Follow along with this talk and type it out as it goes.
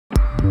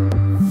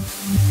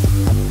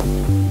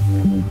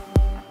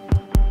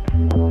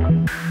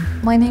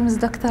My name is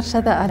Dr.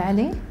 Shada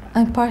Al-Ali.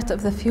 I'm part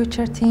of the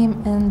future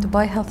team in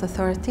Dubai Health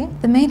Authority.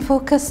 The main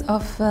focus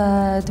of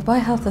Dubai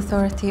Health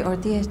Authority, or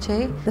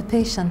DHA, the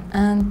patient,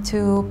 and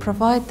to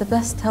provide the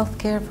best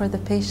healthcare for the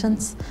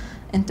patients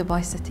in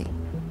Dubai City.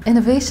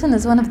 Innovation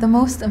is one of the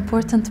most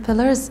important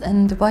pillars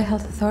in Dubai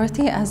Health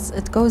Authority, as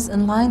it goes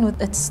in line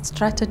with its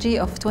strategy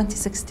of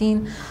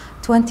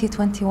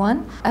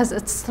 2016-2021, as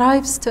it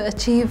strives to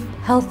achieve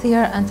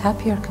healthier and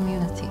happier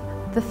community.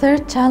 The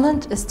third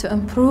challenge is to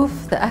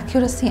improve the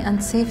accuracy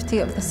and safety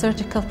of the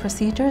surgical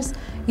procedures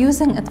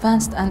using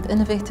advanced and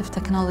innovative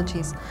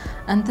technologies.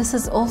 And this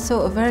is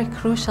also a very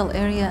crucial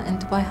area in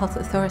Dubai Health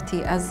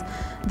Authority, as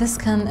this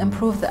can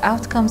improve the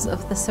outcomes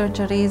of the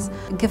surgeries,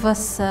 give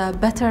us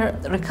better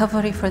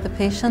recovery for the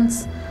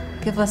patients,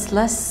 give us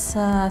less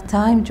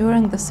time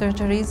during the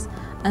surgeries,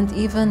 and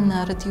even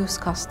reduce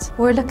costs.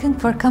 We're looking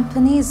for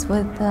companies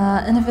with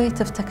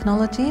innovative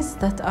technologies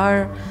that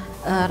are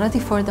ready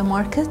for the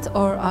market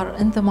or are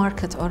in the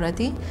market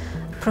already,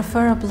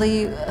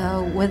 preferably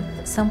with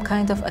some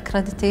kind of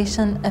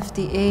accreditation,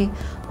 FDA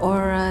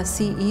or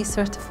CE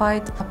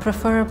certified,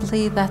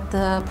 preferably that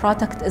the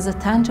product is a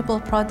tangible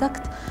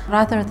product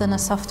rather than a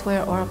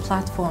software or a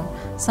platform,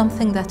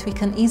 something that we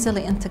can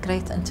easily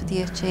integrate into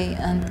DHA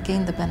and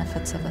gain the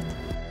benefits of it.